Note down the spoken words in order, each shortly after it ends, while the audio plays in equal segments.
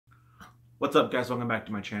What's up, guys? Welcome back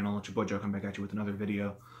to my channel. It's your boy Joe coming back at you with another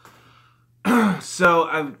video. So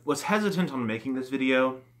I was hesitant on making this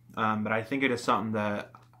video, but I think it is something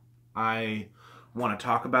that I want to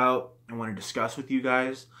talk about and want to discuss with you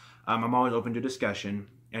guys. I'm always open to discussion,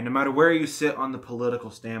 and no matter where you sit on the political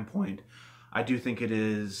standpoint, I do think it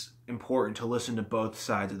is important to listen to both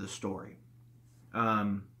sides of the story.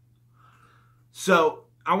 So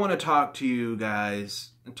I want to talk to you guys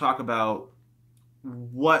and talk about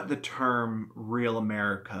what the term real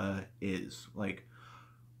America is. Like,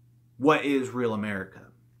 what is real America?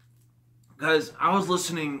 Because I was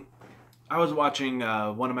watching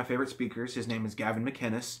one of my favorite speakers. His name is Gavin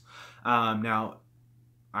McInnes. Now,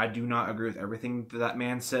 I do not agree with everything that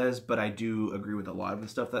man says, but I do agree with a lot of the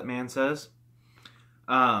stuff that man says.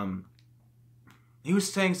 He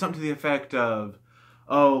was saying something to the effect of,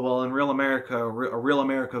 oh, well, in real America, a real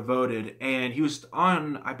America voted, and he was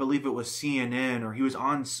on, I believe it was CNN, or he was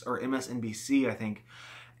on, or MSNBC, I think,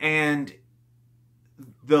 and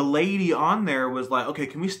the lady on there was like, okay,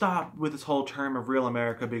 can we stop with this whole term of real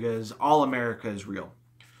America because all America is real?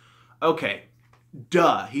 Okay,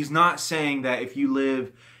 duh. He's not saying that if you're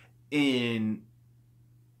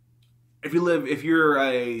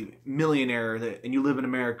a millionaire and you live in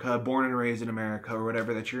America, born and raised in America or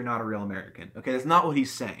whatever, that you're not a real American. Okay, that's not what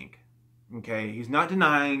he's saying. Okay, he's not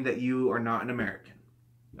denying that you are not an American.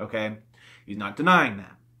 Okay, he's not denying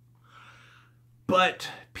that. But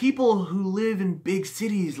people who live in big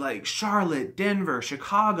cities like Charlotte, Denver,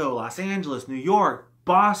 Chicago, Los Angeles, New York,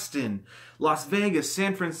 Boston, Las Vegas,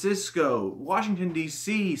 San Francisco, Washington,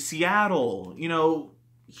 D.C., Seattle,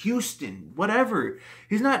 Houston, whatever.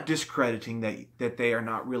 He's not discrediting that they are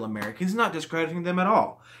not real Americans. He's not discrediting them at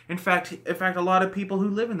all. In fact, a lot of people who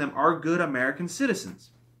live in them are good American citizens.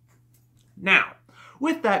 Now,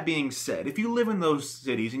 with that being said, if you live in those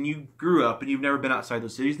cities and you grew up and you've never been outside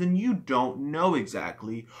those cities, then you don't know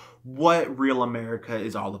exactly what real America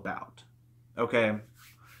is all about. Okay?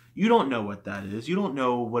 You don't know what that is. You don't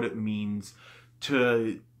know what it means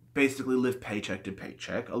to basically live paycheck to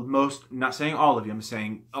paycheck. Most, not saying all of you, I'm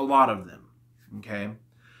saying a lot of them. Okay?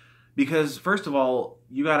 Because first of all,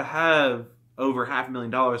 you got to have over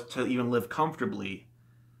 $500,000 to even live comfortably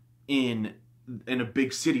in a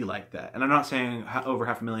big city like that. And I'm not saying over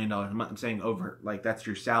 $500,000. I'm saying over, like, that's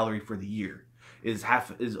your salary for the year is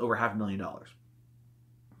over $500,000.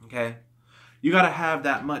 Okay? You got to have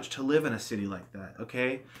that much to live in a city like that,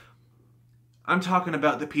 okay? I'm talking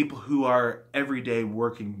about the people who are everyday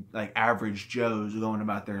working, like average Joes going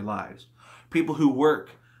about their lives. People who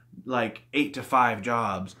work like 8 to 5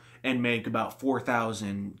 jobs and make about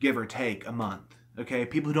 $4,000, give or take, a month. Okay,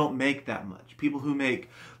 people who don't make that much. People who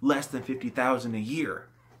make less than $50,000 a year.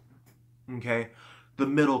 Okay, the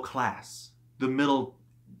middle class, the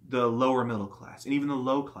lower middle class, and even the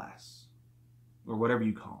low class, or whatever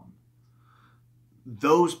you call them.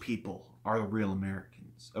 Those people are the real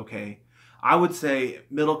Americans. Okay, I would say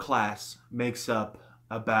middle class makes up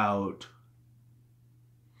about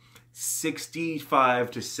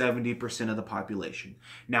 65 to 70% of the population.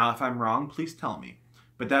 Now, if I'm wrong, please tell me.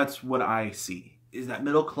 But that's what I see, is that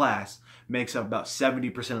middle class makes up about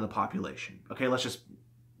 70% of the population. Okay, let's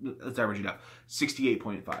average it out.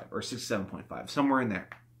 68.5 or 67.5, somewhere in there,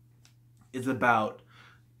 is about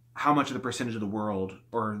how much of the percentage of the world,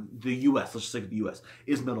 or the U.S., let's just say the U.S.,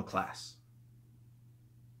 is middle class.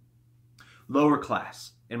 Lower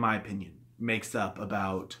class, in my opinion, makes up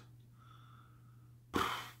about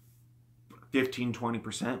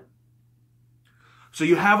 15-20%. So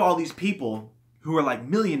you have all these people who are like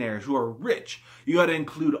millionaires, who are rich. You got to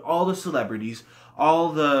include all the celebrities,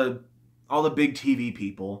 all the big TV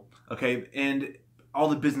people, okay, and all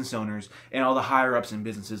the business owners and all the higher ups in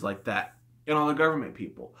businesses like that, and all the government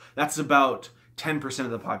people. That's about 10%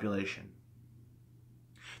 of the population.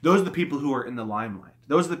 Those are the people who are in the limelight.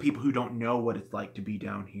 Those are the people who don't know what it's like to be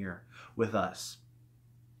down here with us.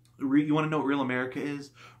 You want to know what real America is?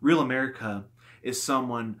 Real America is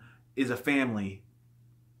a family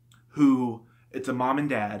who, it's a mom and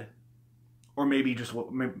dad, or maybe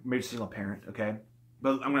maybe single parent, okay?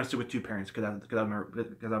 But I'm going to stick with 2 parents because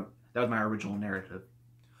that was my original narrative.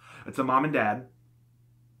 It's a mom and dad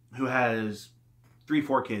who has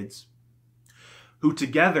 3-4 kids, who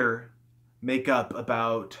together make up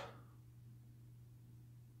about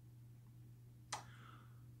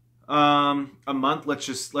a month.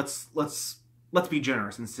 Let's be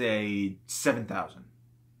generous and say 7,000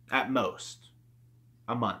 at most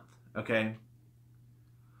a month, okay?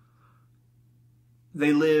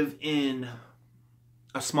 They live in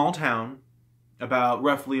a small town, about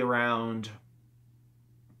roughly around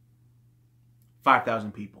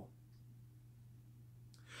 5,000 people.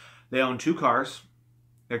 They own 2 cars.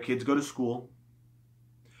 Their kids go to school.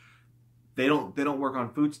 They don't work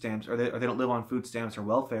on food stamps, or they don't live on food stamps or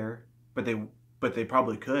welfare, but they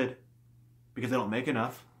probably could because they don't make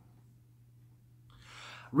enough.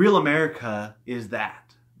 Real America is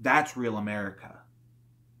that. That's real America.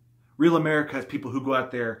 Real America is people who go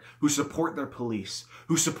out there, who support their police,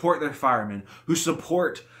 who support their firemen, who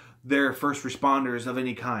support their first responders of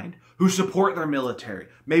any kind, who support their military.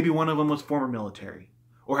 Maybe one of them was former military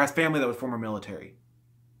or has family that was former military.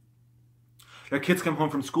 Their kids come home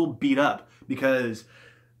from school beat up because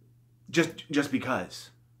just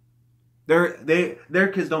because. Their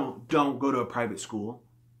kids don't go to a private school.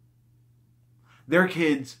 Their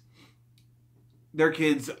kids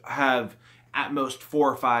have at most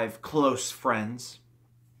 4 or 5 close friends.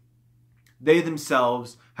 They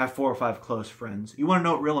themselves have 4 or 5 close friends. You want to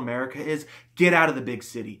know what real America is? Get out of the big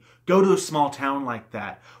city. Go to a small town like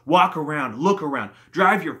that. Walk around. Look around.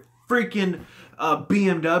 Drive your freaking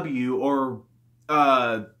BMW or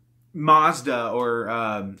Mazda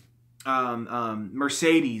or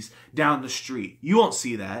Mercedes down the street. You won't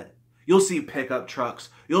see that. You'll see pickup trucks.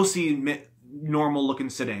 You'll see normal looking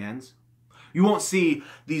sedans. You won't see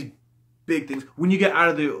these big things. When you get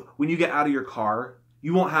out of your car,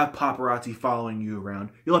 you won't have paparazzi following you around.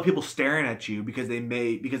 You'll have people staring at you because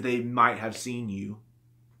they might have seen you.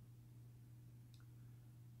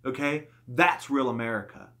 Okay? That's real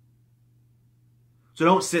America. So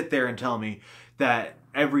don't sit there and tell me that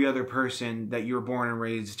every other person that you were born and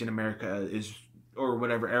raised in America is, or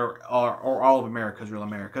whatever, or all of America is real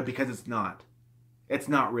America, because it's not. It's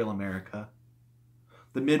not real America.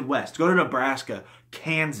 The Midwest. Go to Nebraska,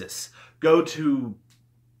 Kansas. Go to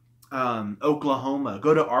Oklahoma.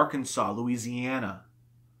 Go to Arkansas, Louisiana.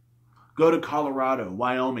 Go to Colorado,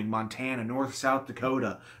 Wyoming, Montana, North, South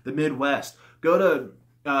Dakota, the Midwest. Go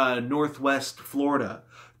to Northwest Florida.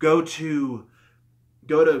 Go to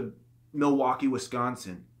Milwaukee,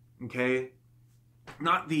 Wisconsin. Okay?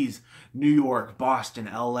 Not these New York, Boston,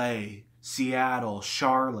 LA, Seattle,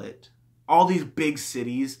 Charlotte. All these big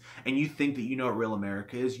cities, and you think that you know what real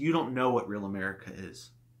America is. You don't know what real America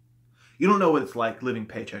is. You don't know what it's like living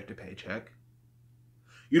paycheck to paycheck.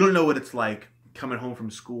 You don't know what it's like coming home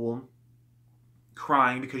from school,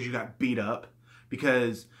 crying because you got beat up,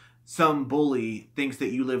 because some bully thinks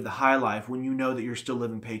that you live the high life when you know that you're still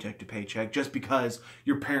living paycheck to paycheck just because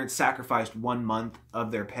your parents sacrificed 1 month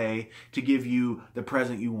of their pay to give you the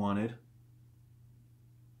present you wanted.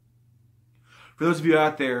 For those of you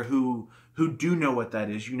out there who do know what that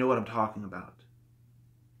is, you know what I'm talking about.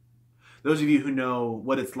 Those of you who know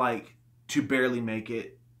what it's like to barely make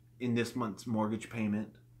it in this month's mortgage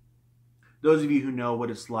payment. Those of you who know what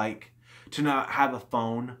it's like to not have a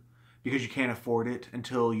phone because you can't afford it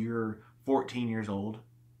until you're 14 years old.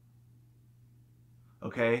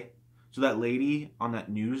 Okay? So that lady on that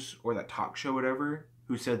news or that talk show, whatever,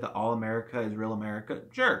 who said that all America is real America,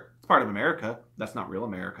 sure, it's part of America. That's not real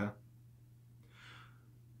America.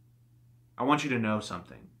 I want you to know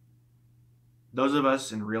something. Those of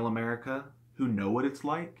us in real America who know what it's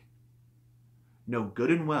like know good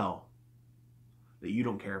and well that you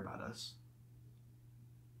don't care about us.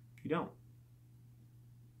 You don't.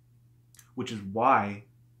 Which is why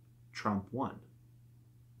Trump won.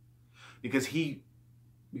 Because he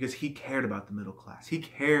cared about the middle class. He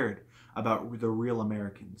cared about the real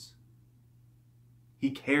Americans. He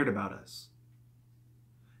cared about us.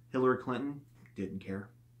 Hillary Clinton didn't care.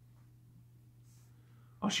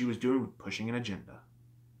 All she was doing was pushing an agenda.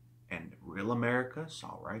 And real America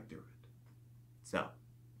saw right through it. So,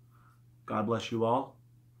 God bless you all.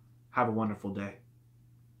 Have a wonderful day.